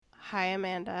Hi,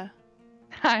 Amanda.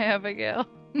 Hi, Abigail.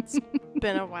 It's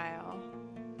been a while.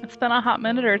 It's been a hot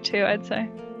minute or two, I'd say.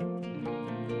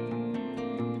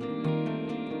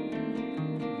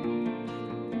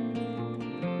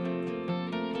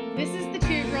 This is the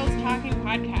Two Girls Talking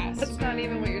podcast. That's not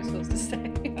even what you're supposed to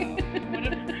say.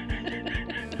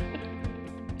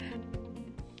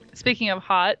 Speaking of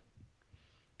hot,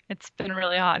 it's been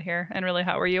really hot here and really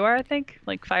hot where you are, I think.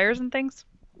 Like fires and things.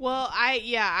 Well,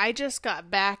 I just got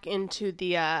back into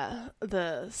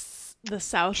the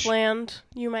Southland,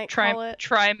 you might call it.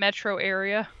 Tri-metro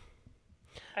area.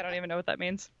 I don't even know what that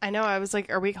means. I know, I was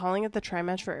like, are we calling it the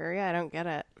Tri-Metro area? I don't get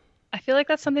it. I feel like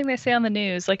that's something they say on the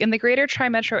news. Like in the greater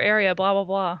tri-metro area, blah, blah,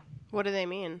 blah. What do they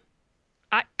mean?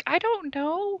 I don't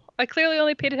know. I clearly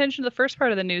only paid attention to the first part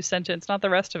of the news sentence, not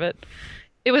the rest of it.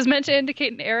 It was meant to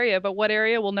indicate an area, but what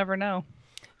area we'll never know.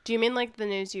 Do you mean like the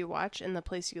news you watch in the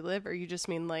place you live, or you just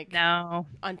mean like No.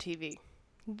 on TV?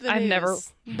 The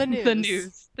news.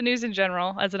 The news in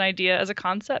general, as an idea, as a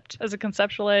concept, as a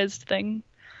conceptualized thing.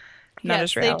 Not Yes,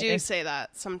 as reality. they do say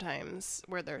that sometimes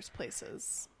where there's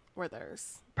places where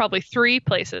there's Probably 3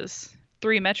 places,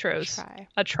 3 metros, Tri.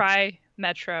 a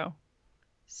tri-metro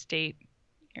state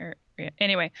area.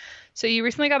 Anyway, so you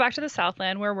recently got back to the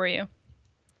Southland. Where were you?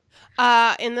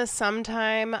 In the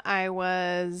summertime, I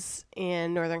was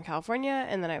in Northern California,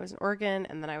 and then I was in Oregon,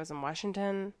 and then I was in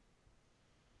Washington.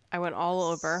 I went all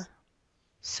over.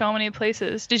 So many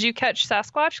places. Did you catch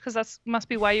Sasquatch? Because that must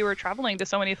be why you were traveling to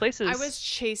so many places. I was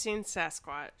chasing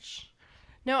Sasquatch.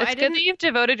 No, It's I good didn't. that you've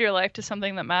devoted your life to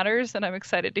something that matters, and I'm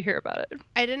excited to hear about it.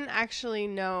 I didn't actually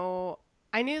know.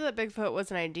 I knew that Bigfoot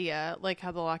was an idea, like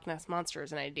how the Loch Ness Monster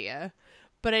is an idea,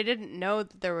 but I didn't know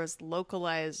that there was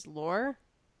localized lore.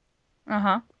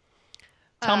 Uh-huh.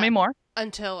 Tell me more.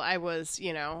 Until I was,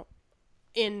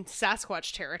 in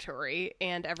Sasquatch territory,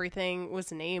 and everything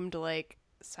was named like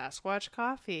Sasquatch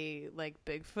Coffee, like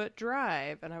Bigfoot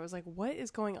Drive, and I was like, what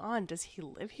is going on? Does he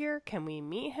live here? Can we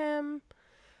meet him?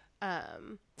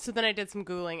 So then I did some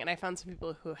Googling, and I found some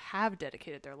people who have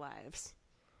dedicated their lives.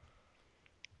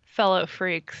 Fellow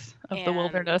freaks of the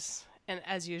wilderness. And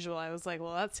as usual, I was like,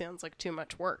 well, that sounds like too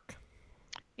much work.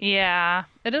 Yeah.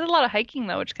 It is a lot of hiking,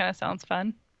 though, which kind of sounds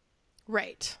fun.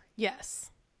 Right.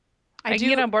 Yes. I can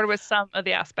get on board with some of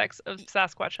the aspects of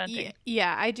Sasquatch hunting.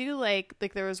 Yeah, I do like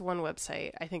there was one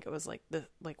website, I think it was like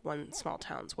one small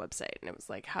town's website, and it was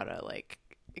like how to like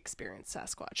experience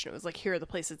Sasquatch, and it was like, here are the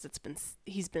places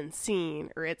he's been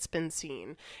seen, or it's been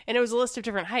seen, and it was a list of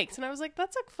different hikes, and I was like,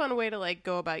 that's a fun way to like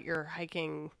go about your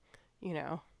hiking,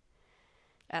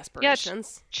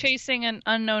 aspirations. Yeah, chasing an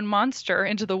unknown monster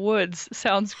into the woods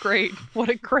sounds great. What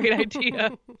a great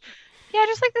idea. Yeah,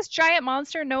 just like this giant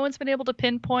monster no one's been able to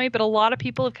pinpoint, but a lot of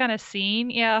people have kind of seen.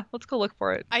 Yeah, let's go look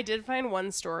for it. I did find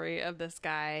one story of this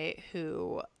guy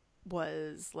who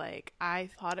was like, I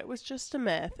thought it was just a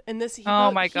myth, and this.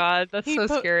 My God, that's so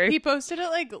scary. He posted it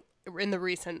like in the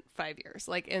recent 5 years,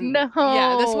 like in no.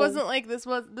 Yeah, this wasn't like this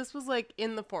was like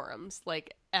in the forums,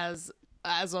 like as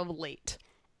of late.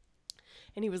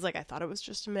 And he was like, I thought it was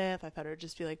just a myth. I thought it would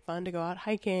just be like fun to go out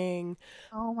hiking.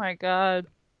 Oh my God.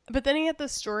 But then he had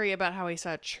this story about how he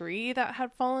saw a tree that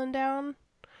had fallen down,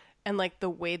 and like the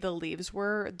way the leaves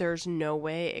were, there's no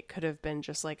way it could have been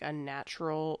just like a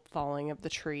natural falling of the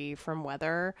tree from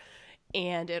weather.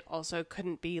 And it also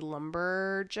couldn't be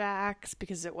lumberjacks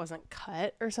because it wasn't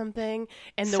cut or something.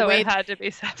 And the way it had to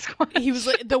be Sasquatch. He was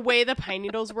like, the way the pine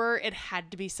needles were, it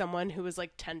had to be someone who was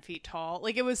like 10 feet tall.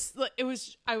 Like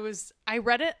I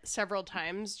read it several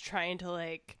times trying to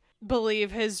like believe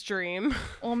his dream.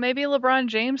 Well, maybe LeBron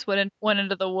James went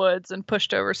into the woods and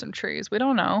pushed over some trees. We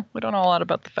don't know. We don't know a lot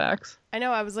about the facts. I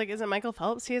know. I was like, is it Michael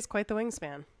Phelps? He has quite the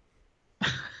wingspan.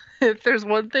 If there's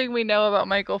one thing we know about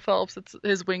Michael Phelps, it's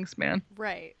his wingspan.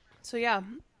 Right. So yeah,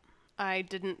 I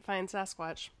didn't find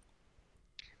Sasquatch.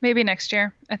 Maybe next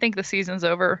year. I think the season's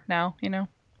over now,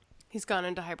 He's gone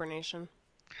into hibernation.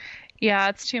 Yeah,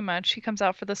 it's too much. He comes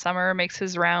out for the summer, makes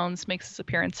his rounds, makes his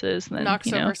appearances, and then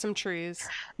knocks over some trees.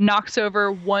 Knocks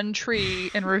over one tree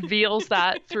and reveals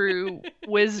that through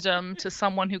wisdom to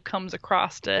someone who comes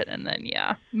across it, and then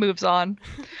moves on.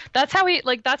 That's how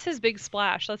that's his big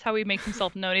splash. That's how he makes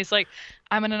himself known. He's like,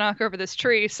 I'm gonna knock over this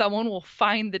tree. Someone will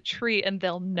find the tree and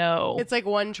they'll know. It's like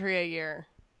one tree a year.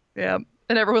 Yeah.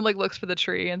 And everyone like looks for the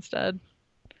tree instead.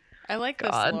 I like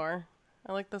this lore.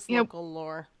 I like this local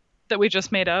lore. That we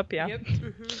just made up, yeah. Yep.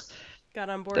 Mm-hmm. Got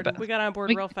on board. We got on board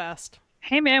real fast.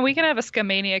 Hey man, we can have a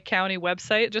Skamania County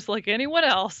website just like anyone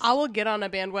else. I will get on a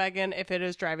bandwagon if it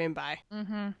is driving by.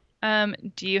 Mm-hmm.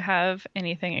 Do you have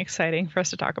anything exciting for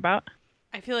us to talk about?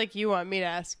 I feel like you want me to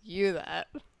ask you that.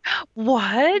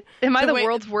 What? Am I The the way,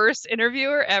 world's worst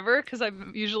interviewer ever? Because I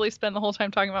usually spend the whole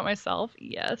time talking about myself.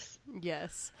 Yes.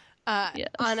 yes. On Yes.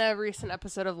 a recent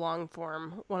episode of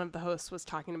Longform, one of the hosts was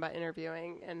talking about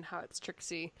interviewing and how it's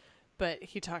tricksy, but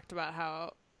he talked about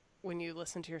how when you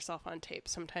listen to yourself on tape,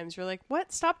 sometimes you're like,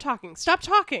 "What? Stop talking! Stop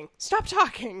talking! Stop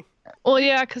talking!" Well,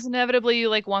 yeah, because inevitably you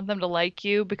like want them to like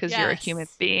you because you're a human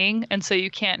Yes. being, and so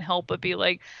you can't help but be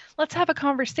like, let's have a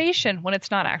conversation when it's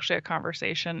not actually a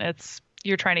conversation. It's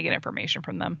you're trying to get information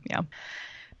from them. Yeah.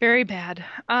 Very bad.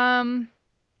 I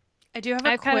do have a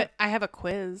I kind quiz. of I have a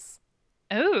quiz.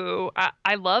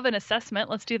 I love an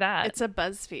assessment. Let's do that. It's a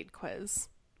BuzzFeed quiz.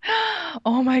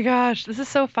 Oh my gosh, this is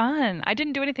so fun. I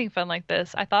didn't do anything fun like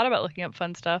this. I thought about looking up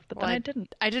fun stuff, but Well, then I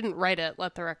didn't. I didn't write it.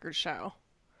 Let the record show.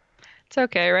 It's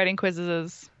okay. Writing quizzes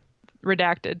is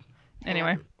redacted. Hang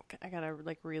Anyway. on. I gotta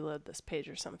like reload this page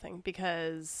or something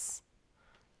because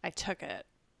I took it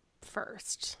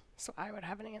first, so I would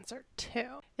have an answer too.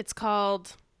 It's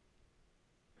called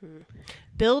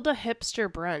 "Build a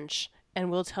Hipster Brunch,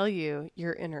 and we'll tell you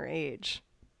your inner age."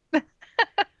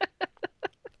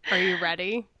 Are you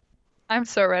ready? I'm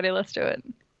so ready. Let's do it.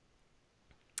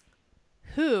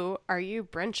 Who are you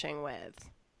brunching with?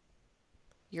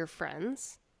 Your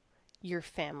friends, your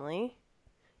family,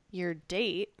 your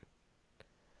date,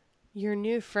 your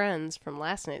new friends from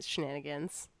last night's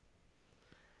shenanigans,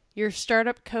 your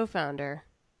startup co-founder,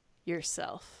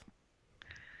 yourself.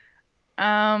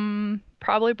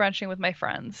 Probably brunching with my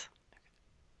friends.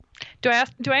 Do I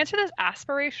answer this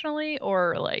aspirationally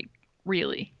or like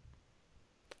really?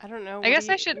 I don't know. I guess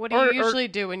I should What do you usually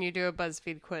do when you do a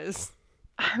BuzzFeed quiz?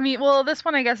 I mean, well, this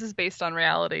one I guess is based on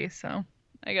reality, so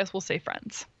I guess we'll say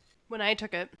friends. When I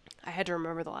took it, I had to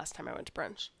remember the last time I went to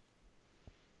brunch.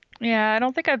 Yeah, I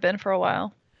don't think I've been for a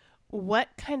while. What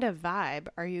kind of vibe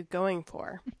are you going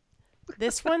for?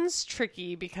 This one's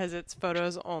tricky because it's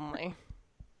photos only.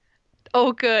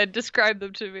 Oh, good. Describe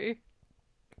them to me.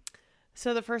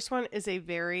 So the first one is a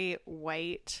very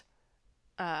white,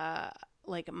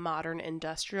 like modern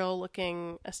industrial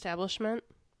looking establishment.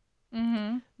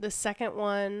 Mm-hmm. The second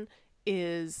one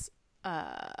is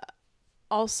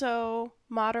also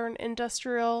modern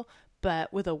industrial,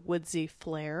 but with a woodsy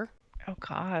flair. Oh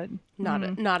God.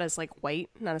 Not as like white,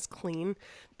 not as clean.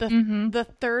 The Mm-hmm. the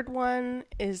third one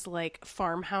is like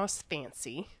farmhouse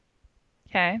fancy.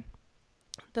 Okay.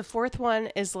 The fourth one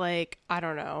is like, I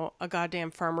don't know, a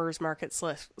goddamn farmer's market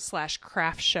slash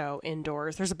craft show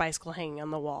indoors. There's a bicycle hanging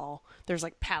on the wall. There's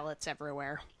like pallets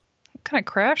everywhere. What kind of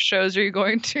craft shows are you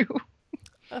going to?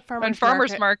 A On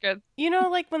farmers market. You know,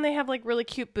 like when they have like really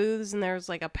cute booths and there's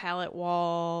like a pallet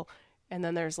wall and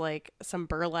then there's like some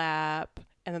burlap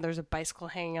and then there's a bicycle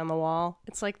hanging on the wall.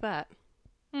 It's like that.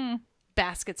 Hmm.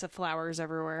 Baskets of flowers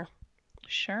everywhere.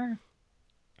 Sure.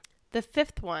 The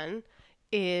fifth one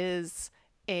is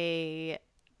a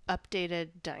updated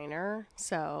diner,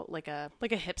 so like a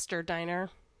hipster diner.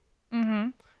 Mm-hmm.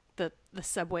 The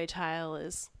subway tile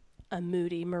is a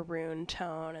moody maroon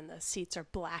tone and the seats are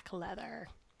black leather.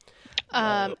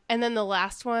 And then the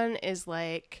last one is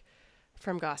like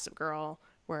from Gossip Girl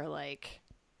where like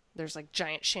there's like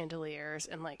giant chandeliers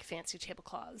and like fancy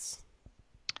tablecloths.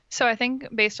 So I think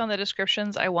based on the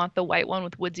descriptions, I want the white one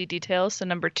with woodsy details, so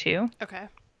number 2. Okay.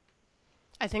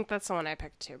 I think that's the one I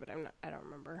picked too, but I don't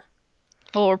remember.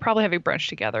 Well, we're probably having brunch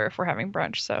together if we're having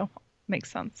brunch, so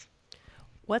makes sense.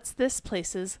 What's this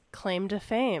place's claim to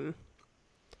fame?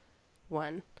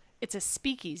 1. It's a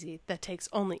speakeasy that takes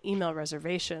only email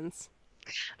reservations.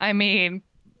 I mean,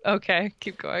 okay,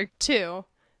 keep going. 2.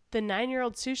 The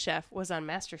 9-year-old sous chef was on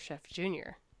MasterChef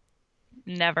Junior.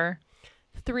 Never.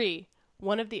 3.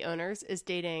 One of the owners is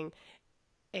dating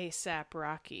A$AP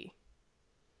Rocky.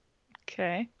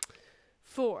 Okay.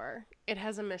 4. It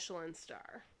has a Michelin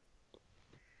star.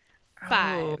 Oh.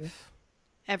 5.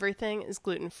 Everything is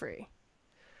gluten-free.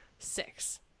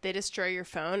 6. They destroy your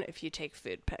phone if you take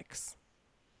food pics.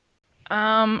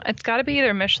 It's got to be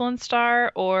either Michelin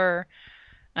star or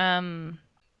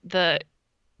the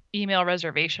email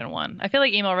reservation one. I feel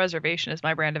like email reservation is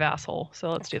my brand of asshole, so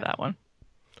let's do that one.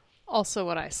 Also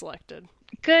what I selected.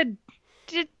 Good.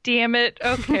 Damn it.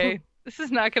 Okay. This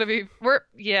is not going to be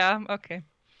yeah, okay.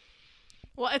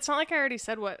 Well, it's not like I already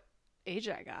said what age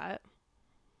I got.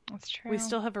 That's true. We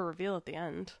still have a reveal at the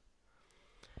end.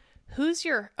 Who's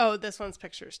your... Oh, this one's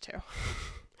pictures too.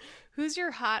 Who's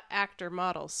your hot actor,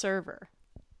 model, server?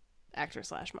 Actor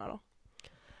slash model.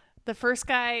 The first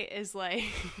guy is like...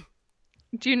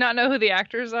 Do you not know who the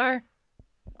actors are?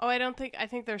 Oh, I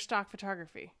think they're stock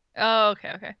photography. Oh,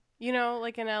 okay, okay. You know,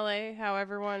 like in LA, how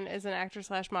everyone is an actor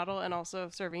slash model and also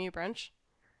serving you brunch?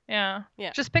 Yeah.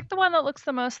 Yeah. Just pick the one that looks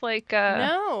the most like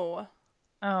No.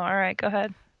 Oh, all right. Go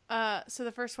ahead. So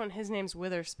the first one, his name's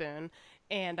Witherspoon,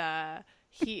 and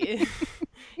he is,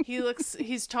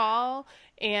 he's tall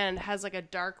and has like a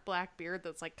dark black beard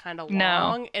that's like kind of No.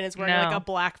 long, and is wearing like No. a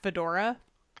black fedora.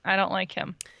 I don't like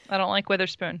him. I don't like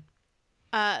Witherspoon.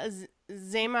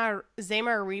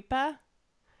 Zamaripa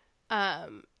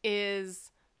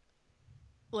is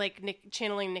like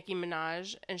channeling Nicki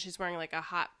Minaj, and she's wearing like a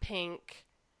hot pink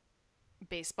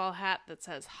baseball hat that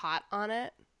says "hot" on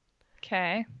it.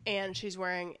 Okay. And she's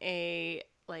wearing a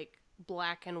like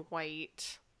black and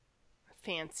white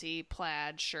fancy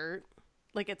plaid shirt.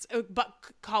 Like it's but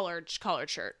collared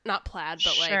shirt, not plaid,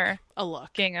 but Sure. like a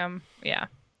look. Gingham. Yeah.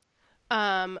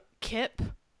 Kip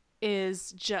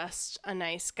is just a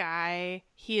nice guy.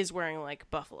 He is wearing like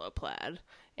buffalo plaid,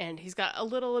 and he's got a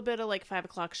little bit of like 5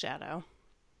 o'clock shadow.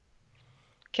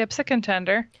 Kip's a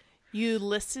contender.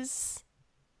 Ulysses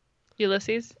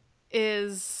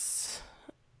is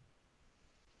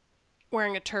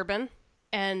wearing a turban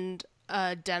and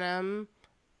a denim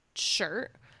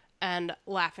shirt and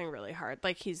laughing really hard.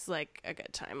 Like he's like a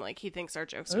good time. Like he thinks our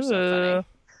jokes are so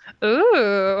funny.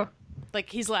 Ooh. Like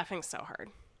he's laughing so hard.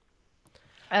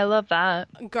 I love that.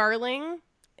 Garling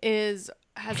has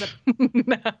a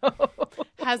No.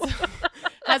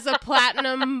 has a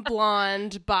platinum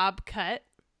blonde bob cut.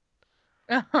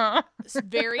 Uh-huh.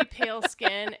 Very pale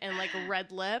skin and like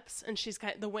red lips, and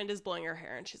the wind is blowing her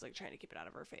hair and she's like trying to keep it out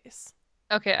of her face.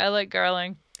 Okay, I like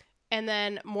Garling. And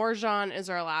then Morjan is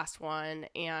our last one,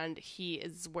 and he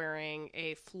is wearing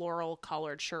a floral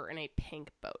collared shirt and a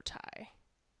pink bow tie.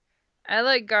 I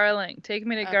like Garling. Take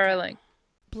me to Okay. Garling.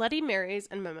 Bloody Marys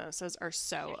and mimosas are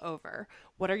so over.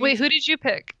 What are you? Wait, who did you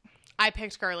pick? I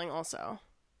picked Garling also.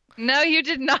 No, you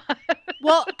did not.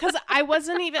 Well, because I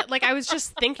wasn't even like I was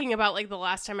just thinking about like the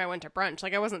last time I went to brunch.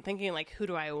 Like I wasn't thinking like who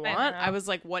do I want. know. I was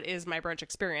like, what is my brunch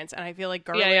experience? And I feel like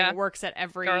Garling Yeah. works at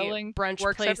every Garling brunch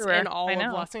works place everywhere. in all I of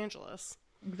know. Los Angeles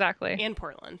Exactly. and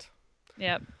Portland.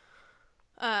 Yep.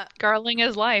 Uh, Garling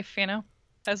is life,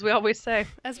 as we always say.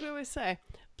 as we always say,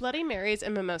 Bloody Marys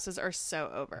and mimosas are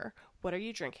so over. What are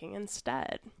you drinking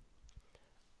instead?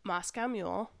 Moscow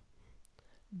Mule,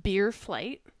 Beer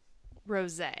Flight,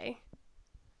 Rosé.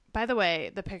 By the way,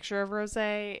 the picture of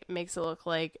rosé makes it look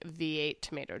like V8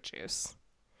 tomato juice.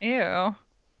 Ew.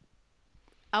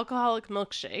 Alcoholic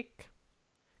milkshake,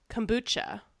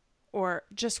 kombucha, or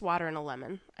just water and a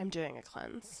lemon. I'm doing a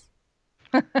cleanse.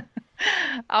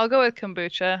 I'll go with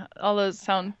kombucha. All those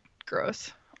sound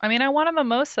gross. I mean, I want a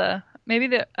mimosa. Maybe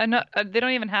they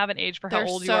don't even have an age for They're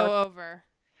how old you so are. over.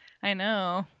 I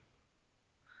know.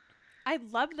 I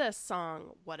love this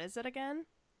song. What is it again?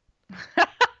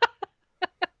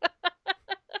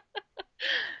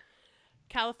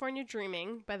 California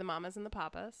Dreaming by the Mamas and the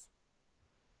Papas.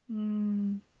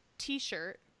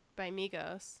 T-shirt by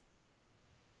Migos.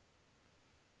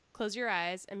 Close Your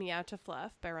Eyes and Meow to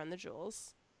Fluff by Run the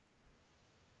Jewels.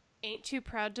 Ain't Too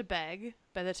Proud to Beg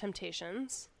by The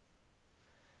Temptations.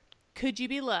 Could You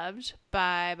Be Loved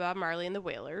by Bob Marley and the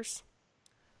Wailers.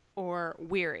 Or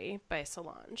Weary by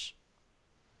Solange.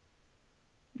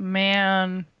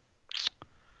 Man,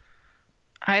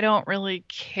 I don't really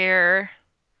care.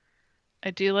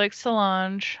 I do like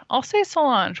Solange. I'll say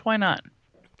Solange. Why not?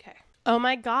 Okay. Oh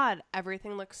my God,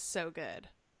 everything looks so good.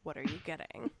 What are you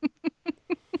getting?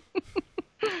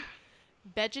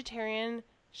 Vegetarian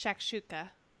shakshuka,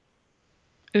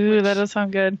 Ooh, that does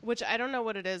sound good. which I don't know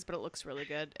what it is, but it looks really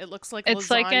good. It looks like It's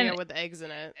lasagna like an- with eggs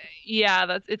in it.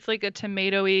 Yeah, it's like a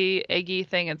tomatoey, eggy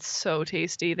thing. It's so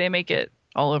tasty. They make it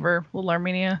all over Little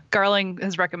Armenia. Garling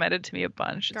has recommended to me a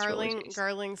bunch. It's really tasty.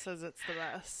 Garling says it's the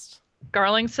best.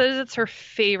 Garling says it's her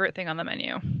favorite thing on the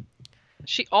menu.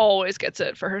 She always gets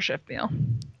it for her shift meal.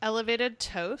 Elevated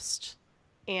toast,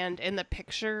 and in the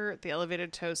picture, the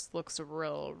elevated toast looks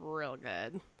real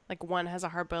good. Like one has a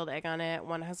hard-boiled egg on it,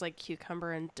 one has like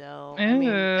cucumber and dill. I mean,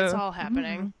 it's Ooh. all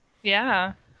happening.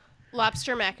 Yeah.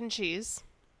 Lobster mac and cheese.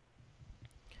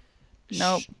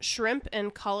 Nope. Shrimp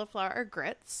and cauliflower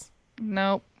grits.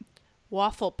 Nope.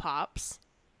 Waffle pops.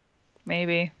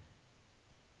 Maybe.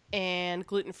 And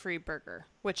gluten-free burger,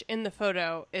 which in the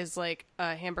photo is like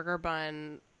a hamburger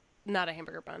bun, not a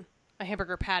hamburger bun, a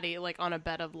hamburger patty like on a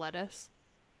bed of lettuce,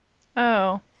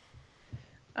 Oh.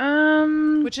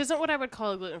 which isn't what I would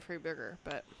call a gluten-free burger,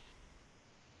 but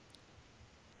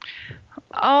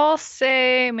I'll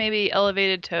say maybe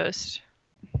elevated toast.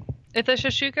 If the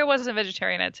shashuka wasn't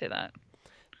vegetarian, I'd say that.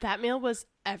 that meal was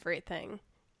everything.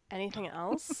 Anything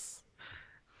else?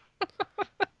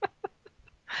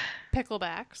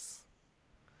 Picklebacks,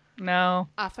 No.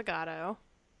 affogato,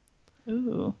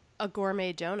 Ooh. a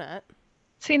gourmet donut.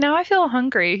 See, now I feel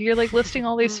hungry. You're like listing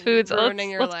all these foods. Ruining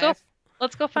your Let's go. life.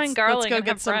 Let's go find Let's Garling go and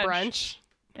get have some brunch. brunch.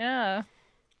 Yeah.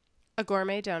 A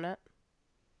gourmet donut.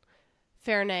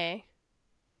 Fernet.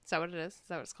 Is that what it is? Is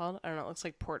that what it's called? I don't know. It looks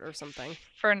like port or something.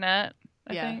 Fernet,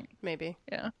 I yeah, think. maybe.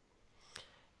 Yeah.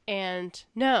 And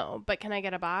no, but can I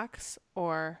get a box?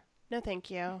 Or no, thank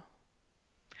you.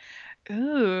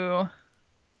 Ooh.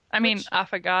 I mean, Which-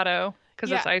 affogato, because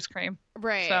Yeah. it's ice cream.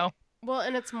 Right. So, Well,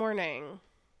 and it's morning.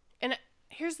 And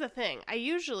here's the thing. I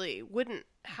usually wouldn't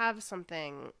have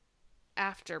something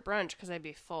after brunch because I'd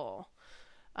be full.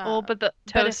 well, but the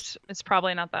but if- toast is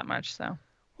probably not that much, so.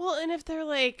 Well, and if they're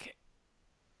like,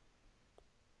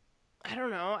 I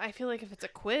don't know. I feel like if it's a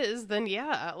quiz, then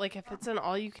yeah. Like if it's an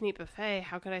all-you-can-eat buffet,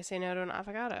 how could I say no to an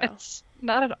avocado? It's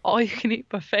not an all-you-can-eat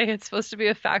buffet. It's supposed to be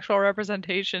a factual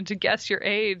representation to guess your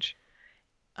age.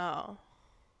 Oh.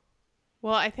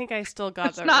 Well, I think I still got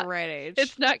It's the not- right age.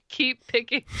 It's not keep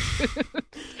picking.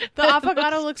 The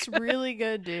avocado looks really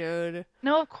good, dude.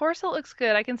 No, of course it looks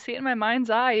good. I can see it in my mind's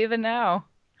eye even now.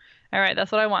 All right,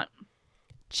 that's what I want.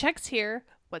 Checks here.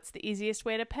 What's the easiest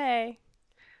way to pay?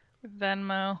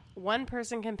 Venmo. One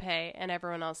person can pay and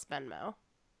everyone else Venmo.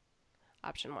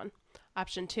 Option 1.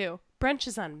 Option 2. Brunch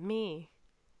is on me.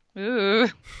 Ooh,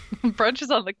 brunch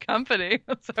is on the company.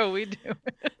 That's how we do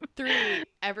it. 3.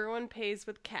 Everyone pays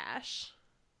with cash.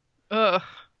 Ugh.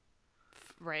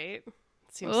 Right?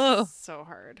 Seems Ugh. so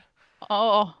hard.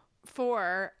 Oh.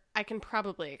 4. I can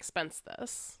probably expense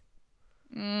this.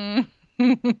 Mm.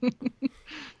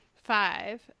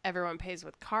 5. Everyone pays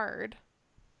with card.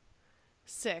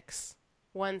 6.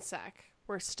 1 sec.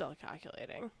 We're still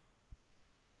calculating.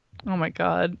 Oh my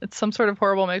God. It's some sort of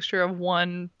horrible mixture of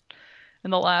one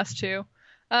and the last two.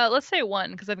 Let's say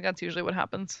one, because I think that's usually what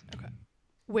happens.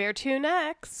 Where to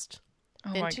next? Oh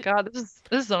my Vintage- God, this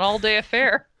is an all-day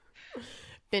affair.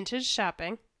 Vintage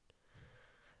shopping.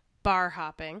 Bar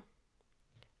hopping.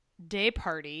 Day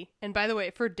party. And by the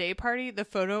way, for day party, the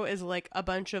photo is like a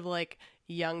bunch of like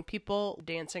young people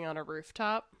dancing on a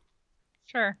rooftop.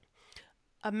 Sure.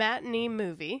 A matinee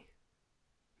movie.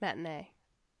 Matinee.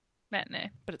 Matinee.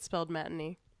 But it's spelled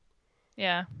matinee.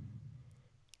 Yeah,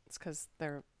 It's because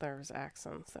there's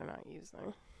accents they're not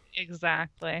using.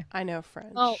 exactly. I know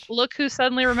French. Oh, look who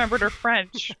suddenly remembered her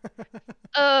French.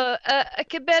 I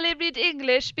can barely read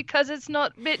English because it's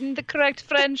not written the correct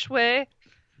French way.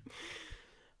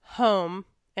 Home.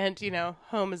 And, you know,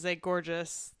 home is a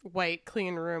gorgeous white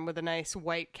clean room with a nice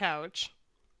white couch.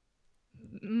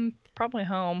 Probably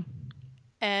home.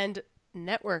 And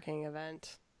networking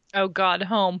event. Oh God,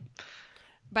 home.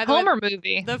 By the Home way, or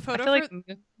movie? the I photo feel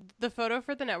like the photo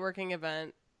for the networking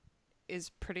event is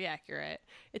pretty accurate.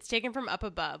 It's taken from up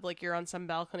above, like you're on some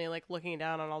balcony, like looking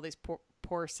down on all these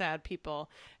poor, sad people,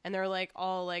 and they're like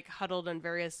all like huddled in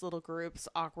various little groups,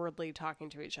 awkwardly talking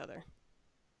to each other.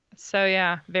 so.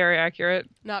 Yeah, very accurate.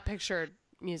 Not pictured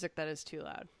music that is too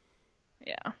loud.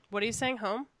 Yeah, What are you saying?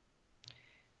 Home?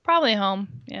 probably home.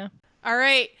 Yeah. All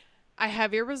right, I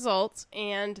have your results,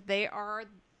 and they are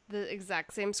the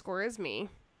exact same score as me.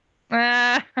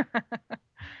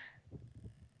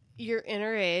 Your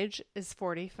inner age is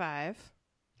 45.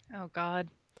 Oh God.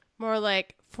 More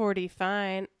like 40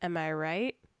 fine, am I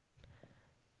right?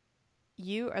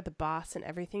 You are the boss in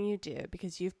everything you do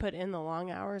because you've put in the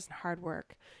long hours and hard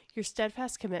work. Your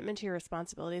steadfast commitment to your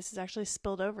responsibilities has actually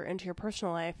spilled over into your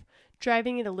personal life,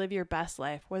 driving you to live your best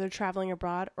life, whether traveling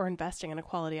abroad or investing in a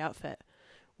quality outfit.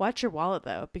 Watch your wallet,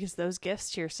 though, because those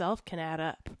gifts to yourself can add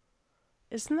up.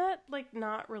 Isn't that, like,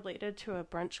 not related to a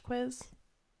brunch quiz?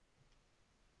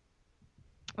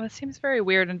 Well, it seems very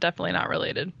weird and definitely not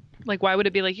related. Like, why would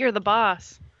it be like, you're the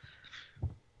boss?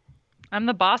 I'm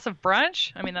the boss of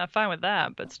brunch? I mean, I'm fine with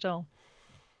that, but still.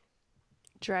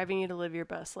 Driving you to live your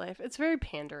best life. It's very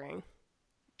pandering.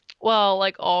 Well,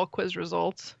 like all quiz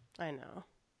results, I know.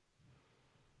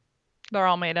 they're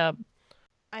all made up.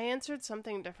 I answered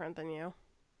something different than you.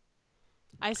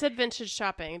 I said vintage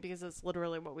shopping because it's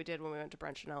literally what we did when we went to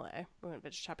brunch in LA. We went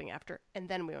vintage shopping after, and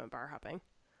then we went bar hopping.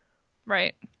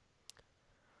 Right.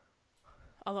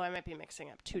 Although I might be mixing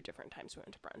up 2 different times we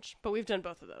went to brunch. But we've done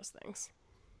both of those things.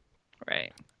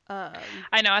 Right. Um,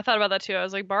 I know, I thought about that too. I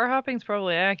was like, bar hopping's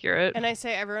probably accurate. and I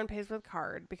say everyone pays with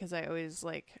card because I always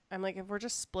like, I'm like, if we're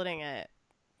just splitting it,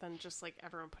 then just like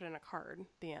everyone put in a card,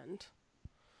 the end.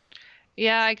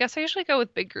 Yeah, I guess I usually go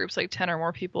with big groups, like 10 or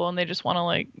more people, and they just want to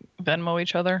like Venmo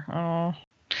each other. I don't know.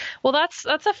 Well, that's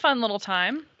a fun little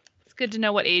time. It's good to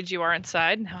know what age you are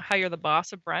inside and how you're the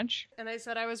boss of brunch. And I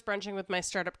said I was brunching with my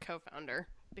startup co-founder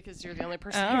because you're the only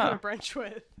person I go to brunch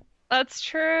with. That's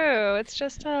true. It's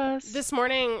just us. This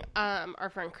morning, our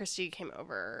friend Christy came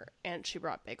over and she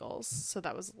brought bagels, so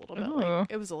that was a little bit Ooh. like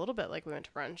it was a little bit like we went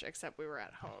to brunch, except we were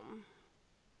at home,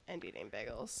 and eating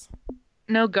bagels.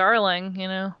 No garling, you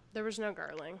know. There was no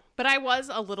garling. But I was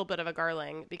a little bit of a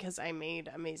garling because I made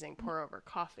amazing pour-over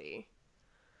coffee.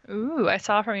 Ooh, I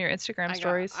saw from your Instagram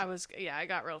stories. I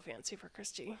got real fancy for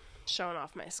Christy, showing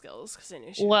off my skills because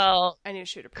I knew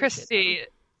she would appreciate them.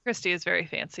 Christy is very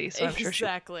fancy, so I'm sure she's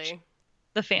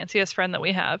the fanciest friend that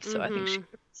we have, so I think she would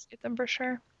appreciate them for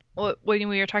sure. Well, when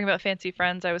we were talking about fancy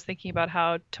friends, I was thinking about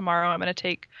how tomorrow I'm going to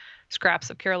take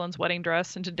scraps of Carolyn's wedding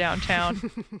dress into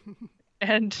downtown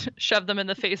and shove them in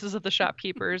the faces of the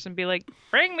shopkeepers and be like,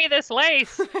 "Bring me this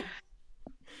lace."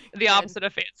 The opposite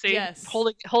of fancy. Yes.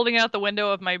 Holding out the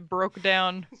window of my broke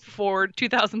down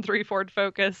 2003 Ford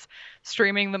Focus,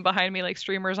 streaming them behind me like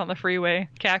streamers on the freeway,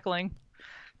 cackling.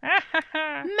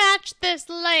 Match this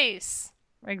lace.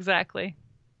 Exactly.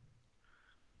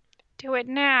 Do it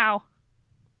now.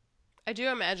 I do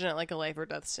imagine it like a life or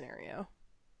death scenario.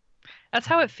 That's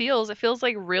how it feels. It feels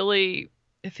like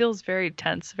it feels very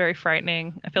tense, very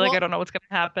frightening. I feel like I don't know what's going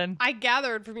to happen. I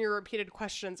gathered from your repeated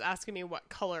questions asking me what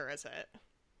color is it.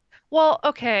 Well,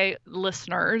 okay,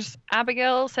 listeners.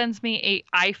 Abigail sends me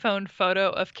an iPhone photo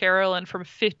of Carolyn from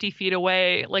 50 feet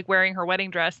away, like wearing her wedding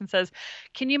dress, and says,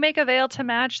 "Can you make a veil to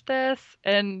match this?"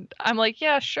 And I'm like,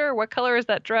 "Yeah, sure. What color is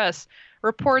that dress?"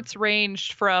 Reports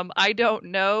ranged from "I don't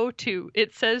know" to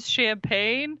 "it says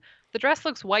champagne." The dress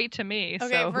looks white to me.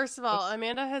 Okay, so. First of all,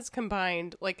 Amanda has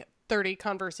combined like 30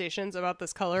 conversations about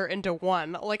this color into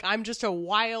one. Like, I'm just a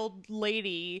wild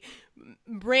lady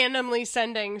randomly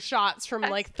sending shots from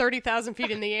like 30,000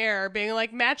 feet in the air, being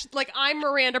like, match, like, I'm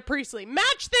Miranda Priestley.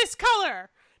 Match this color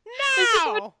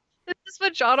now! This is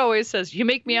what John always says. You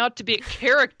make me out to be a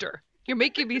character. You're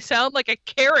making me sound like a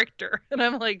character. And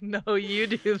I'm like, no, you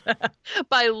do that.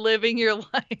 By living your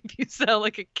life, you sound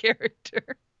like a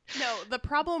character. No, the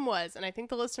problem was, and I think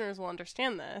the listeners will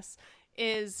understand this,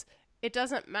 is it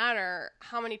doesn't matter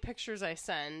how many pictures I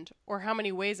send or how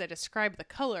many ways I describe the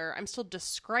color, I'm still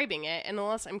describing it. And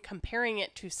unless I'm comparing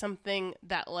it to something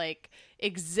that like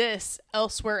exists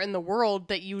elsewhere in the world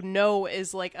that you know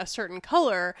is like a certain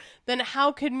color, then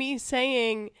how could me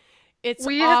saying it's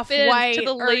off-white to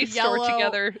the lace store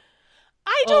together?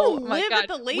 I don't live at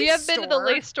the lace store. We have been to the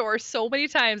lace store so many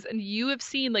times, and you have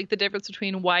seen like the difference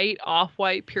between white,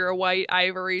 off-white, pure white,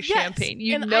 ivory, champagne.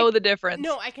 You know the difference.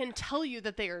 No, I can tell you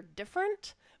that they are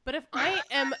different. But if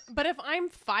I'm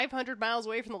 500 miles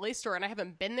away from the lace store and I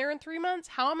haven't been there in 3 months,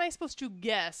 how am I supposed to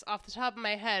guess off the top of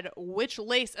my head which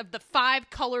lace of the 5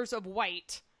 colors of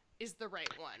white is the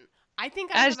right one? I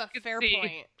think I have a fair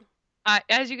point.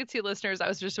 As you can see, listeners, I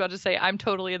was just about to say I'm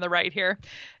totally in the right here,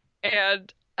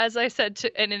 and as I said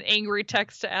in an angry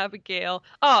text to Abigail,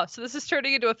 so this is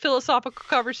turning into a philosophical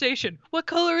conversation. What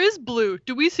color is blue?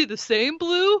 Do we see the same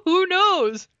blue? Who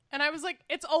knows? And I was like,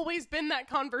 it's always been that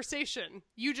conversation.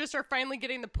 You just are finally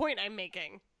getting the point I'm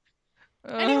making.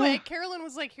 Anyway, Carolyn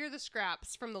was like, here are the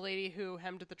scraps from the lady who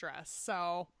hemmed the dress.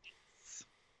 So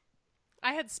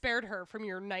I had spared her from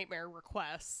your nightmare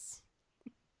requests.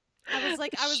 I was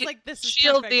like, this is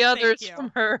shield perfect. the others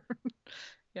from her.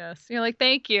 Yes. You're like,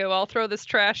 thank you. I'll throw this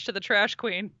trash to the trash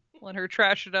queen. Let her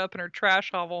trash it up in her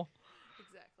trash hovel.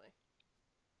 Exactly.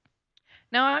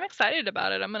 No, I'm excited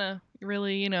about it. I'm going to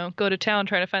really, go to town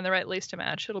trying to find the right lace to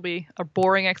match. It'll be a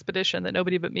boring expedition that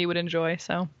nobody but me would enjoy.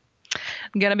 So,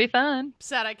 gonna be fun.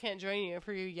 Sad I can't join you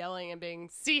for you yelling and being,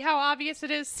 see how obvious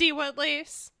it is? See what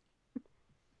lace?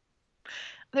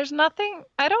 There's nothing,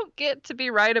 I don't get to be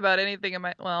right about anything in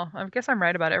my, I guess I'm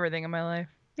right about everything in my life.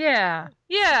 Yeah.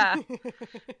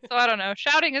 So I don't know.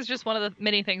 Shouting is just one of the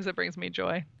many things that brings me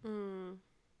joy.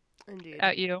 Indeed.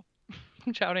 At you.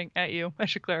 I'm shouting at you. I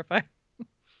should clarify.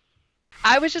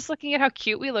 I was just looking at how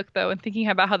cute we look, though, and thinking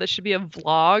about how this should be a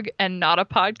vlog and not a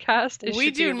podcast.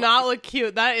 We do not look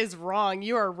cute. That is wrong.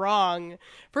 You are wrong.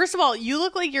 First of all, you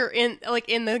look like you're in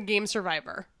the game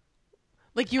Survivor.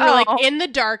 Like you were in the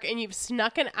dark and you've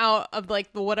snuck out of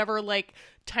like the whatever like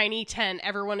tiny tent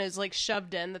everyone is like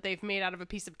shoved in that they've made out of a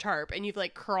piece of tarp, and you've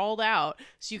like crawled out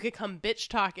so you could come bitch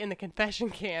talk in the confession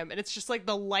cam, and it's just like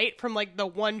the light from like the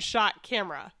one shot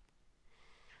camera.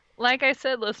 Like I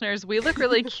said, listeners, we look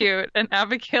really cute, and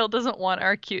Abigail doesn't want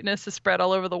our cuteness to spread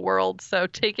all over the world, so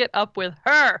take it up with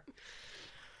her.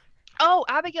 Oh,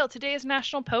 Abigail, today is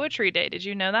National Poetry Day. Did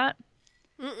you know that?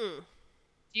 Mm-mm.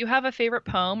 Do you have a favorite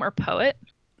poem or poet?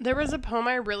 There was a poem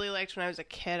I really liked when I was a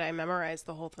kid. I memorized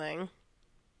the whole thing.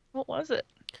 What was it?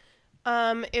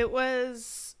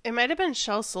 It might have been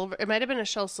it might have been a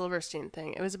Shel Silverstein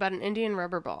thing. It was about an Indian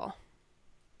rubber ball.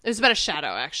 It was about a shadow,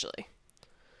 actually.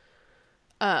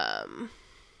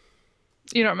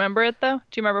 You don't remember it, though?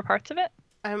 Do you remember parts of it?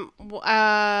 I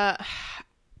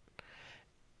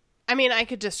mean, I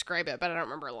could describe it, but I don't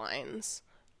remember lines.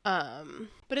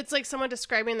 But it's like someone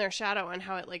describing their shadow and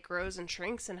how it like grows and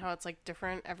shrinks and how it's like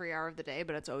different every hour of the day,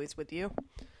 but it's always with you.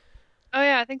 Oh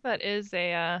yeah, I think that is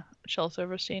a Shel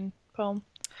Silverstein poem.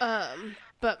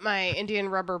 But my Indian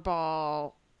rubber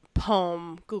ball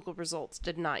poem Google results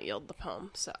did not yield the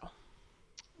poem, so.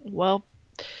 Well,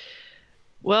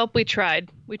 we tried.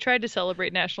 We tried to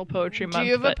celebrate National Poetry Month. Do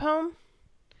you have but, a poem?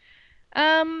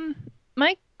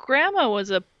 My grandma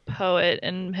was a poet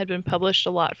and had been published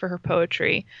a lot for her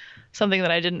poetry, something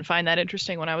that I didn't find that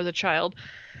interesting when I was a child.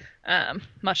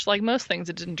 Much like most things,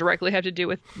 it didn't directly have to do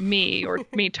with me or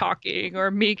me talking or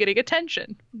me getting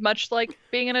attention. Much like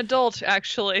being an adult,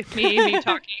 actually. Me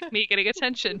talking, me getting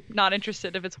attention. Not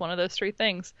interested if it's one of those three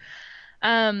things.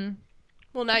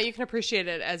 Well, now you can appreciate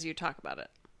it as you talk about it.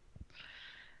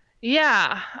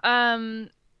 Yeah. And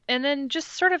then just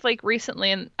sort of like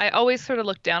recently, and I always sort of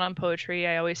looked down on poetry.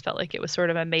 I always felt like it was sort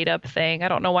of a made up thing. I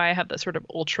don't know why I have that sort of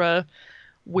ultra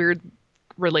weird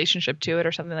relationship to it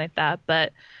or something like that,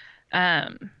 but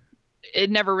it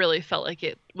never really felt like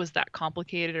it was that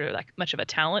complicated or like much of a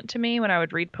talent to me when I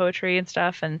would read poetry and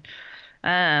stuff.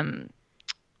 And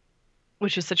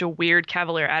which is such a weird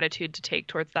cavalier attitude to take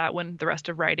towards that when the rest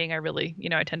of writing, I really,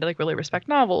 I tend to like really respect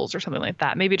novels or something like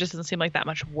that. Maybe it just doesn't seem like that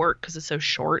much work because it's so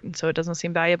short and so it doesn't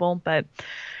seem valuable. But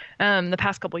the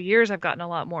past couple of years, I've gotten a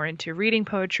lot more into reading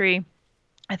poetry.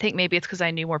 I think maybe it's because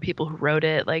I knew more people who wrote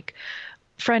it, like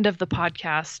friend of the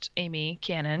podcast, Amy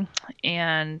Cannon,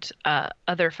 and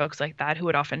other folks like that who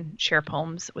would often share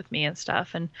poems with me and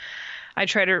stuff. And I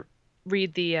try to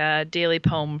read the daily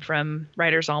poem from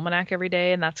Writer's Almanac every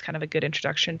day, and that's kind of a good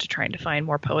introduction to trying to find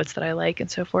more poets that I like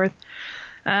and so forth.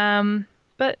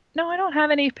 But no, I don't have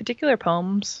any particular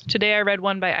poems. Today I read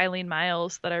one by Eileen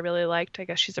Myles that I really liked. I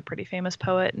guess she's a pretty famous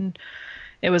poet, and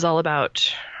it was all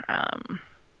about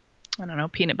I don't know,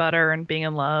 peanut butter and being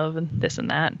in love and this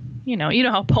and that. You know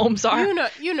how poems are.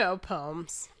 You know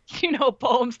poems.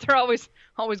 Poems. They're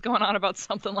always going on about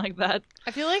something like that.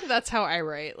 I feel like that's how I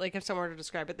write. Like if someone were to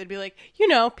describe it, they'd be like,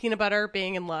 peanut butter,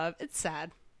 being in love. It's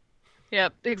sad.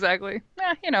 Yep, exactly.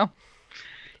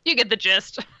 You get the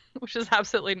gist, which is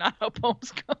absolutely not how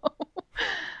poems go.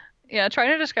 Yeah,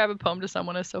 trying to describe a poem to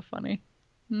someone is so funny.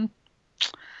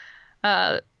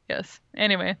 Yes.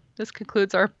 Anyway, this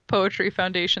concludes our Poetry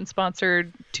Foundation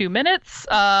sponsored 2 minutes.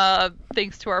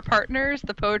 Thanks to our partners,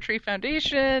 the Poetry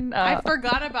Foundation. I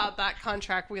forgot about that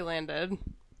contract we landed.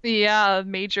 Yeah,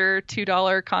 major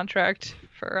 $2 contract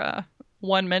for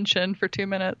one mention for 2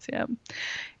 minutes. Yeah.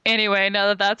 Anyway, now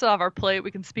that that's off our plate,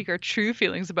 we can speak our true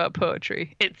feelings about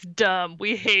poetry. It's dumb.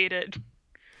 We hate it.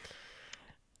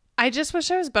 I just wish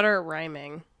I was better at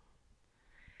rhyming.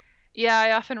 Yeah,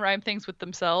 I often rhyme things with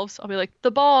themselves. I'll be like,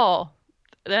 the ball,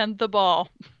 then the ball,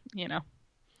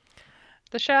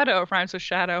 The shadow rhymes with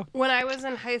shadow. When I was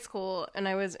in high school and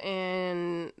I was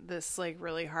in this like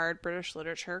really hard British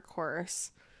literature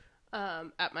course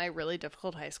at my really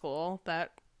difficult high school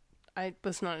that I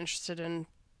was not interested in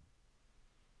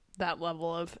that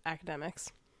level of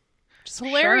academics. Which is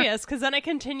hilarious because then I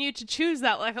continued to choose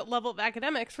that level of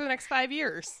academics for the next 5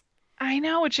 years. I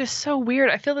know, it's just so weird.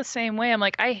 I feel the same way. I'm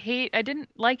like, I didn't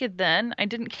like it then. I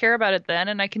didn't care about it then.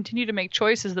 And I continue to make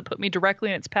choices that put me directly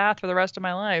in its path for the rest of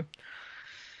my life.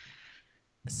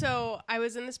 So I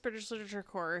was in this British literature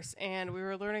course and we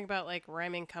were learning about like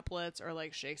rhyming couplets or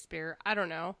like Shakespeare. I don't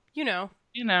know.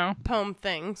 Poem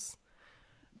things.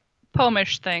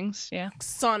 Poemish things, yeah.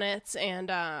 Sonnets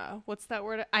and what's that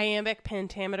word? Iambic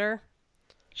pentameter.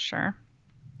 Sure.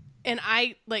 And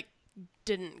I like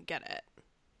didn't get it.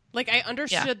 Like, I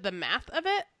understood the math of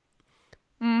it,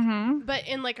 but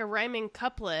in, like, a rhyming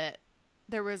couplet,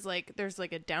 there's, like,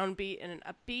 a downbeat and an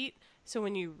upbeat, so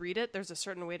when you read it, there's a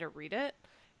certain way to read it,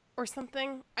 or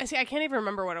something. I can't even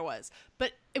remember what it was,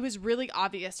 but it was really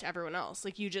obvious to everyone else.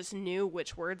 Like, you just knew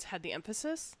which words had the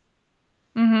emphasis.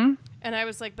 And I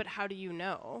was like, but how do you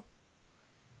know?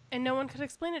 And no one could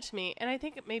explain it to me. And I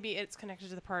think maybe it's connected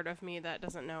to the part of me that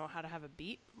doesn't know how to have a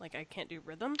beat. Like, I can't do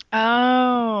rhythm.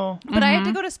 Oh. But I had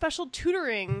to go to special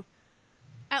tutoring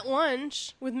at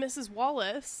lunch with Mrs.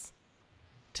 Wallace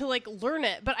to, like, learn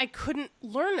it. But I couldn't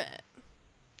learn it.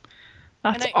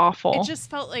 That's awful. I just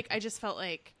felt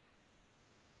like...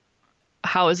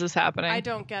 How is this happening? I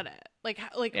don't get it. Like,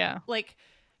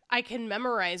 I can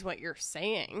memorize what you're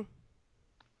saying.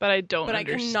 But I don't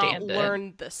understand it. But I cannot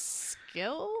learn the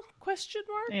skill? Question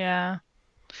mark? Yeah.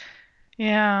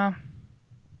 Yeah.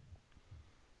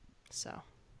 So.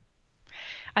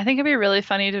 I think it'd be really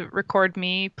funny to record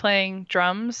me playing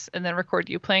drums and then record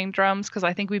you playing drums because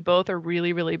I think we both are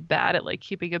really, really bad at like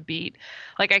keeping a beat.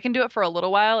 Like I can do it for a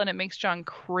little while and it makes John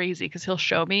crazy because he'll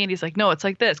show me and he's like, no, it's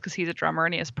like this because he's a drummer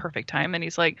and he has perfect time and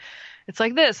he's like, it's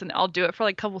like this and I'll do it for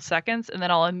like a couple seconds and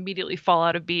then I'll immediately fall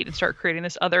out of beat and start creating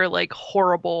this other like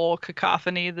horrible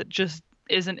cacophony that just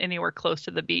isn't anywhere close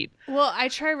to the beat. Well, I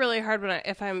try really hard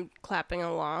if I'm clapping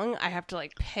along, I have to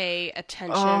like pay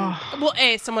attention. Oh.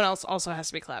 Well, someone else also has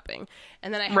to be clapping,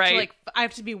 and then I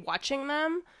have to be watching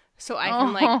them so I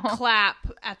can like clap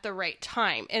at the right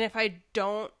time. And if I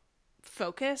don't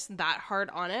focus that hard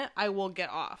on it, I will get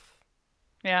off.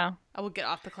 Yeah. I will get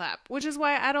off the clap, which is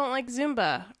why I don't like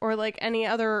Zumba or like any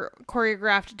other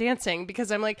choreographed dancing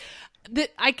because I'm like the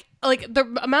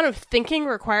amount of thinking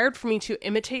required for me to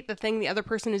imitate the thing the other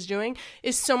person is doing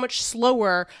is so much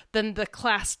slower than the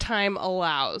class time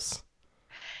allows.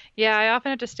 Yeah, I often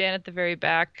have to stand at the very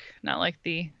back, not like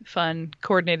the fun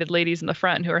coordinated ladies in the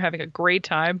front who are having a great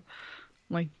time.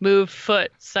 Like move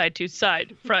foot side to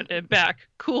side, front and back,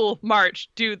 cool march,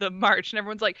 do the march, and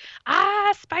everyone's like,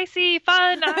 spicy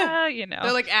fun, you know.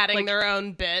 They're like adding their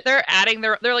own bit. They're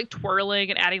like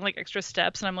twirling and adding like extra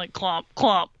steps, and I'm like clomp,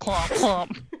 clomp, clomp,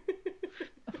 clomp.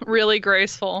 Really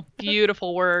graceful,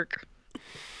 beautiful work.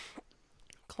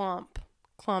 Clomp,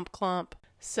 clomp, clomp.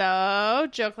 So,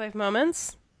 joke life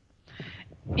moments.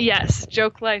 Yes,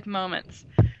 joke life moments.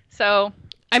 So.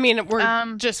 I mean,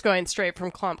 we're just going straight from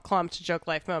clomp clomp to joke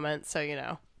life moment, so you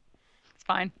know. It's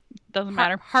fine. Doesn't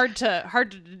matter. Hard to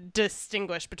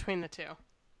distinguish between the two.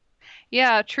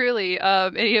 Yeah, truly.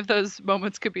 Any of those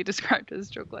moments could be described as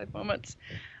joke life moments.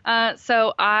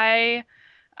 So I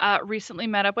recently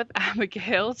met up with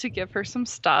Abigail to give her some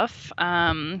stuff.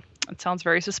 It sounds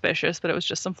very suspicious, but it was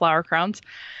just some flower crowns.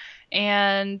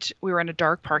 And we were in a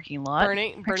dark parking lot.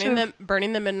 Burning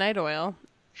the midnight oil.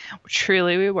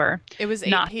 Truly, we were. It was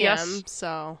 8 p.m.,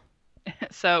 so...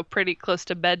 So pretty close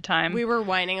to bedtime. We were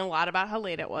whining a lot about how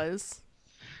late it was.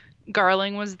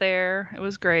 Garling was there. It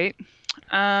was great.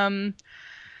 Yeah,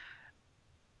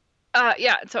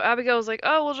 so Abigail was like,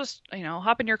 oh, we'll just,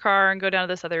 hop in your car and go down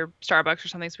to this other Starbucks or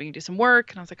something so we can do some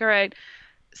work. And I was like, all right.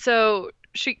 So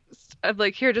I'm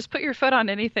like, here, just put your foot on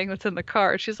anything that's in the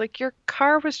car. She's like, your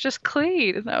car was just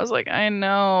clean. And I was like, I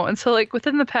know. And so like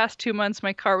within the past 2 months,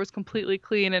 my car was completely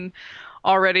clean and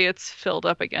already it's filled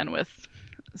up again with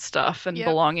stuff and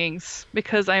belongings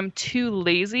because I'm too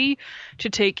lazy to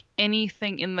take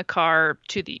anything in the car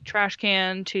to the trash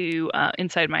can, to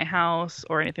inside my house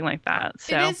or anything like that.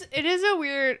 So it is a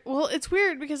weird, well, it's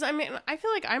weird because I mean, I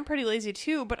feel like I'm pretty lazy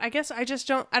too, but I guess I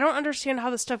don't understand how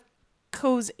the stuff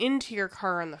goes into your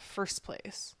car in the first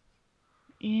place.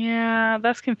 Yeah,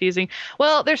 that's confusing.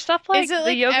 Well, there's stuff like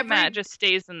the yoga mat just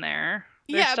stays in there.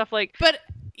 There's stuff like... But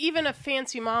even a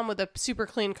fancy mom with a super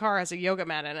clean car has a yoga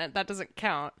mat in it. That doesn't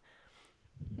count.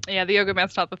 Yeah, the yoga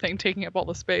mat's not the thing taking up all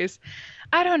the space.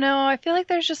 I don't know. I feel like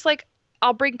there's just like...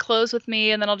 I'll bring clothes with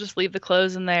me and then I'll just leave the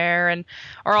clothes in there,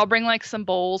 or I'll bring like some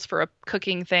bowls for a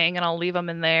cooking thing and I'll leave them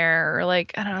in there, or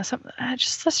like I don't know,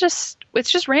 it's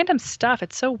just random stuff.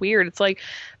 It's so weird. It's like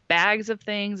bags of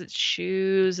things, it's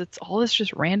shoes, it's all this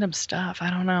just random stuff.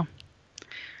 I don't know.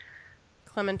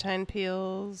 Clementine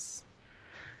peels.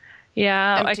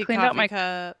 Yeah, empty I cleaned out my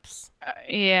cups.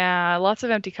 Yeah, lots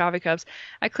of empty coffee cups.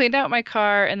 I cleaned out my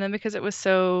car, and then because it was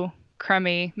so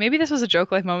crummy, maybe this was a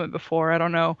joke life moment before, I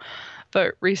don't know.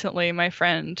 But recently, my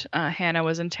friend Hannah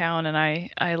was in town, and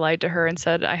I lied to her and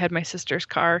said I had my sister's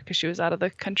car because she was out of the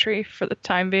country for the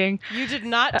time being. You did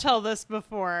not tell this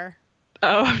before.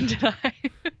 Oh, did I?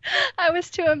 I was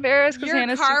too embarrassed because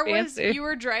Hannah's too fancy. You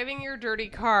were driving your dirty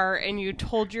car, and you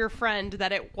told your friend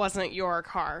that it wasn't your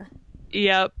car.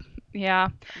 Yep. Yeah.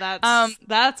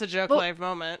 That's a joke life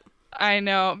moment. I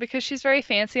know, because she's very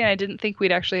fancy, and I didn't think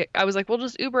I was like, we'll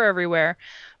just Uber everywhere.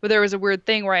 But there was a weird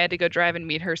thing where I had to go drive and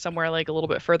meet her somewhere like a little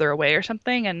bit further away or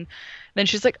something. And then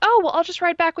she's like, oh, well, I'll just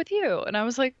ride back with you. And I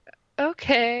was like,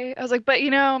 okay. I was like, but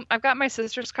I've got my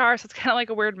sister's car, so it's kind of like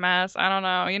a weird mess. I don't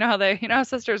know. You know how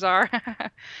sisters are.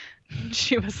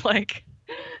 She was like,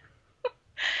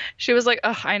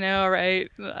 oh, I know, right?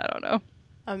 I don't know.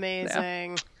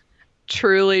 Amazing. Yeah.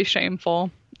 Truly shameful.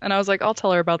 And I was like, I'll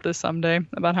tell her about this someday,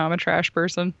 about how I'm a trash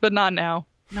person. But not now.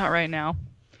 Not right now.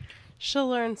 She'll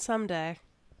learn someday.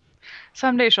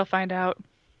 Someday she'll find out.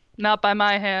 Not by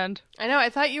my hand. I know.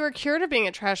 I thought you were cured of being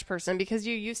a trash person because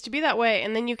you used to be that way.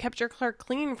 And then you kept your car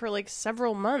clean for like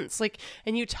several months.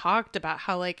 And you talked about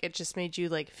how it just made you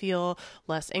feel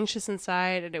less anxious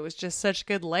inside. And it was just such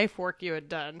good life work you had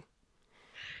done.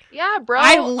 Yeah, bro.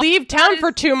 I leave town is-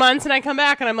 for 2 months and I come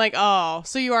back and I'm like, oh,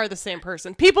 so you are the same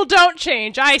person. People don't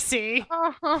change. I see.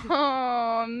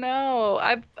 Oh no.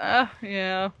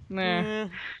 Yeah. Nah. Mm.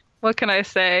 What can I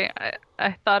say?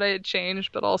 I thought I had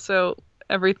changed, but also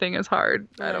everything is hard.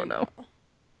 I don't know.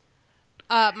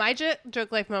 My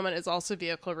joke life moment is also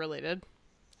vehicle related,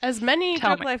 as many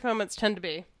Tell joke me. life moments tend to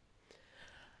be.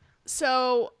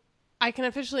 So I can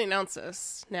officially announce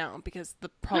this now because the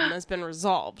problem has been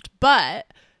resolved. But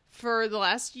for the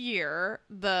last year,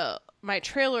 my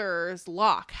trailer's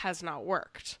lock has not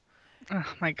worked.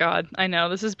 Oh my god. I know.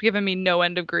 This has given me no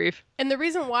end of grief. And the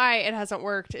reason why it hasn't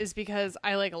worked is because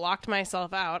I locked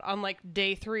myself out on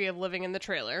day 3 of living in the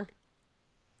trailer.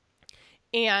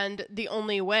 And the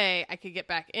only way I could get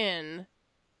back in,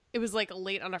 it was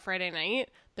late on a Friday night.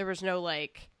 There was no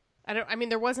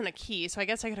there wasn't a key, so I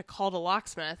guess I could have called a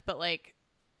locksmith, but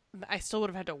I still would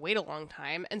have had to wait a long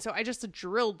time. And so I just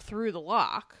drilled through the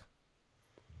lock,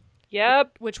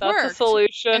 Yep. which that's worked. a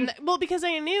solution. And because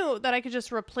I knew that I could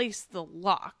just replace the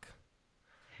lock.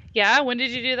 Yeah, when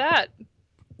did you do that?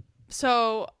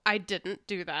 So I didn't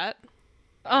do that.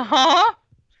 Uh-huh.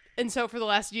 And so for the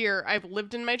last year, I've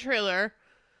lived in my trailer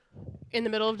in the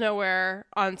middle of nowhere,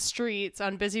 on streets,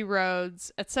 on busy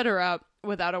roads, etc.,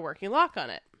 without a working lock on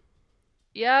it.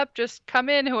 Yep, just come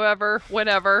in, whoever,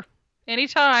 whenever,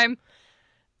 anytime.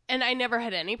 And I never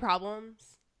had any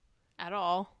problems at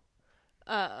all.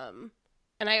 And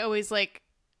I always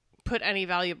put any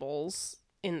valuables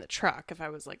in the truck if I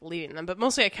was leaving them. But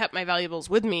mostly I kept my valuables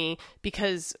with me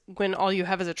because when all you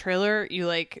have is a trailer, you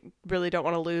really don't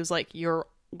want to lose your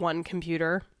one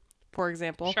computer, for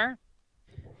example. Sure.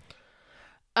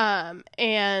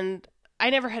 And I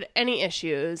never had any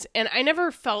issues, and I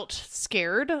never felt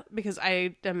scared because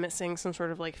I am missing some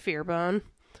sort of fear bone.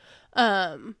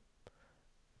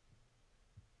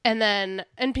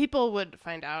 And people would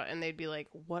find out and they'd be like,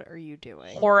 "What are you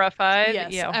doing?" Horrified.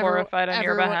 Yes, Yeah, horrified on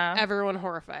your behalf. Everyone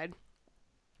horrified.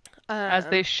 As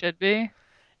they should be.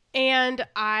 And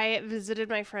I visited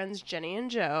my friends Jenny and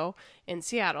Joe in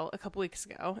Seattle a couple weeks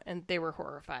ago, and they were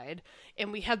horrified.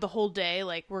 And we had the whole day,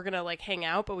 we're going to hang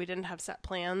out, but we didn't have set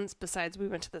plans. Besides, we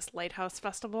went to this lighthouse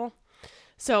festival.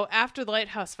 So after the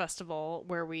lighthouse festival,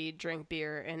 where we drank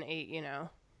beer and ate,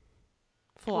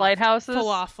 Lighthouses?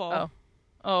 falafel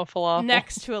Oh, falafel.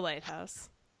 next to a lighthouse,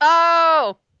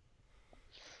 Oh!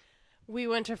 we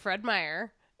went to Fred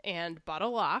Meyer and bought a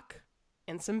lock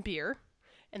and some beer.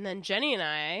 And then Jenny and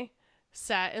I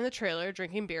sat in the trailer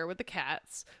drinking beer with the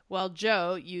cats while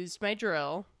Joe used my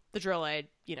drill, the drill I,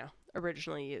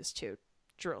 originally used to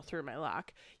drill through my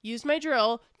lock, used my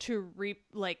drill to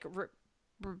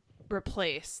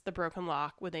replace the broken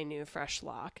lock with a new fresh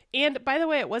lock. And by the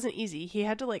way, it wasn't easy. He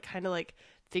had to kind of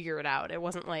figure it out. It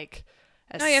wasn't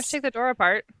No, you have to take the door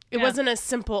apart. it Yeah. wasn't as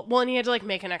simple. Well, and he had to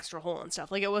make an extra hole and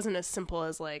stuff. It wasn't as simple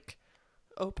as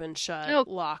open shut No,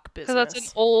 lock business. Because that's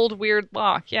an old, weird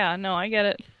lock. Yeah, no, I get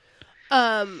it.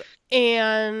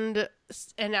 And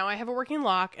now I have a working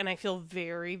lock and I feel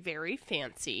very, very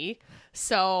fancy.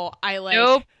 So I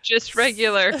Nope, just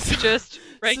regular. Just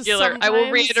regular. I will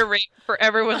sometimes- reiterate for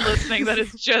everyone listening that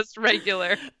it's just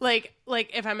regular.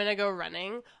 if I'm gonna go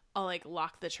running, I'll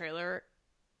lock the trailer,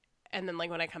 and then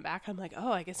when I come back, I'm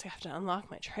oh, I guess I have to unlock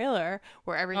my trailer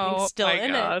where everything's Oh, still my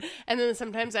in God. it. And then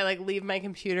sometimes I leave my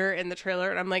computer in the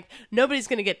trailer, and I'm nobody's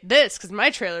gonna get this because my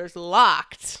trailer's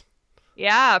locked.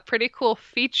 Yeah, pretty cool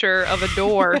feature of a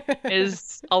door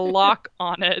is a lock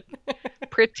on it.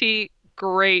 Pretty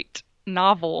great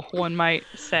novel, one might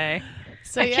say.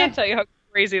 So I yeah, can't tell you how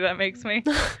crazy that makes me.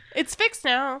 it's fixed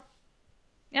now,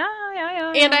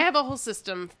 Yeah. and I have a whole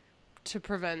system to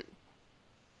prevent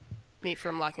me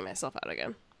from locking myself out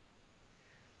again.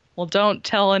 Well, don't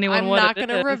tell anyone I'm what not it going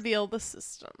to is. reveal the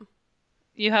system.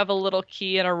 You have a little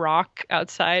key and a rock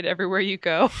outside everywhere you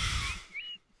go.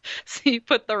 So you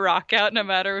put the rock out no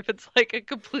matter if it's a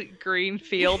complete green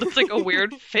field. It's a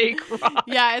weird fake rock.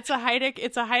 Yeah, it's a hide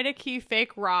a key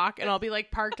fake rock, and I'll be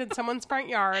parked in someone's front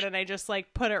yard, and I just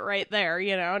put it right there,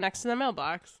 next to the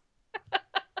mailbox.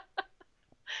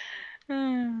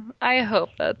 I hope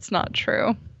that's not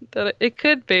true. That it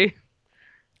could be.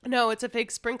 No, it's a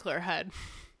fake sprinkler head.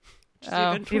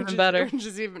 Even better.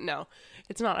 No,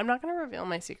 it's not. I'm not going to reveal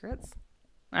my secrets.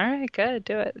 All right, good.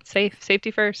 Do it. It's safe.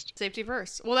 Safety first. Safety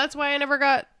first. Well, that's why I never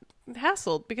got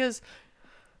hassled because.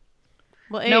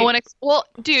 Well, No one. Well,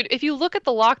 dude, if you look at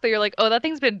the lock, though, you're oh, that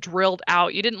thing's been drilled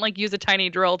out. You didn't use a tiny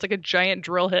drill. It's a giant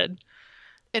drill head.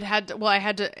 It had to. Well, I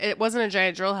had to. It wasn't a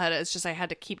giant drill head. It's just I had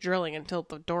to keep drilling until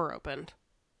the door opened.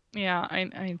 Yeah,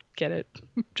 I get it.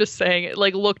 Just saying it.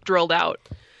 Look drilled out.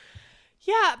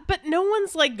 Yeah, but no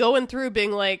one's going through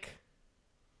being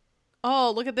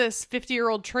oh, look at this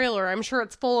 50-year-old trailer. I'm sure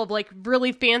it's full of like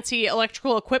really fancy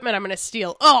electrical equipment I'm going to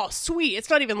steal. Oh, sweet. It's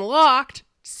not even locked.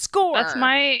 Score.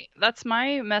 That's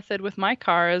my method with my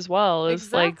car as well.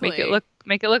 Is like make it look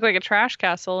like a trash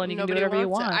castle, and you Nobody can do whatever you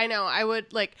wants want. it. I know. I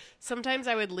would like sometimes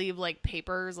I would leave like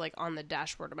papers like on the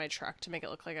dashboard of my truck to make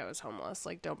it look like I was homeless.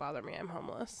 Like, don't bother me, I'm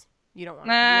homeless. You don't want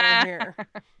to come near here.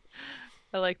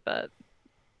 I like that.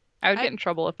 I would get in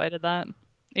trouble if I did that,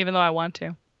 even though I want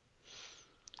to.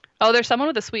 Oh, there's someone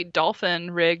with a sweet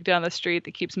dolphin rig down the street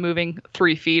that keeps moving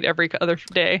 3 feet every other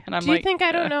day, and I'm like, do you think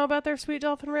I don't know about their sweet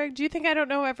dolphin rig? Do you think I don't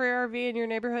know every RV in your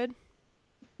neighborhood?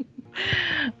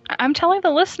 I'm telling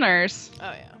the listeners.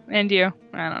 Oh yeah. And you.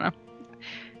 I don't know.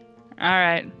 All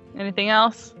right. Anything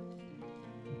else?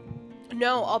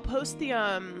 No, I'll post the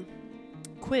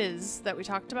quiz that we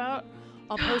talked about.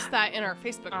 I'll post that in our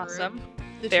Facebook Awesome.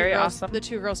 group. Very awesome. The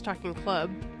Two Girls Talking Club.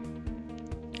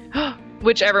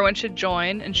 Which everyone should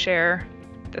join and share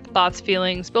their thoughts,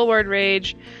 feelings, billboard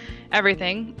rage,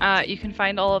 everything. You can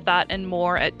find all of that and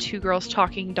more at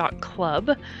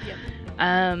twogirlstalking.club.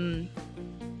 Yep.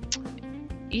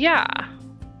 Yeah.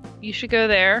 You should go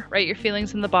there, write your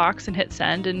feelings in the box, and hit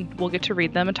send, and we'll get to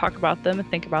read them and talk about them and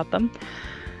think about them.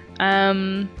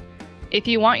 If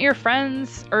you want your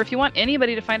friends, or if you want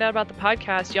anybody to find out about the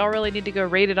podcast, y'all really need to go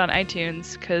rate it on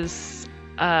iTunes, because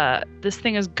this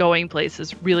thing is going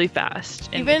places really fast.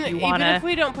 And Even if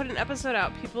we don't put an episode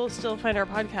out, people still find our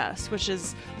podcast, which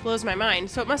blows my mind.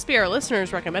 So it must be our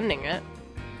listeners recommending it.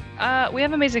 we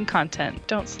have amazing content.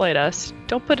 Don't slight us.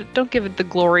 Don't give it the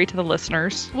glory to the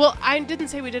listeners. Well, I didn't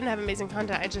say we didn't have amazing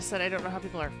content. I just said I don't know how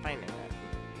people are finding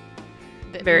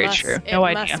it. Very true. No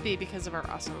idea. It must be because of our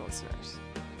awesome listeners.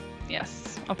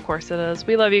 Yes, of course it is.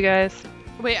 We love you guys.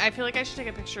 Wait, I feel like I should take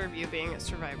a picture of you being a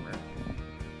survivor.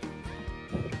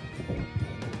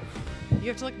 You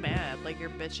have to look mad, like you're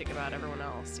bitching about everyone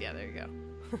else. Yeah, there you go.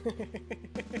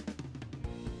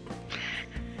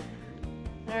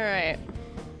 All right.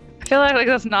 I feel like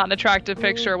that's not an attractive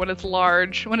picture when it's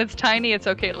large. When it's tiny, it's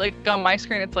okay. Like on my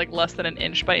screen, it's like less than an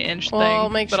inch by inch Well, thing. I'll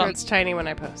make sure it's tiny when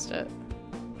I post it.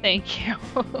 Thank you.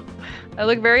 I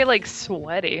look very like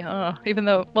sweaty. Even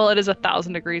though, well, it is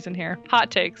 1,000 degrees in here.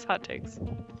 Hot takes.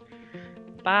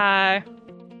 Bye.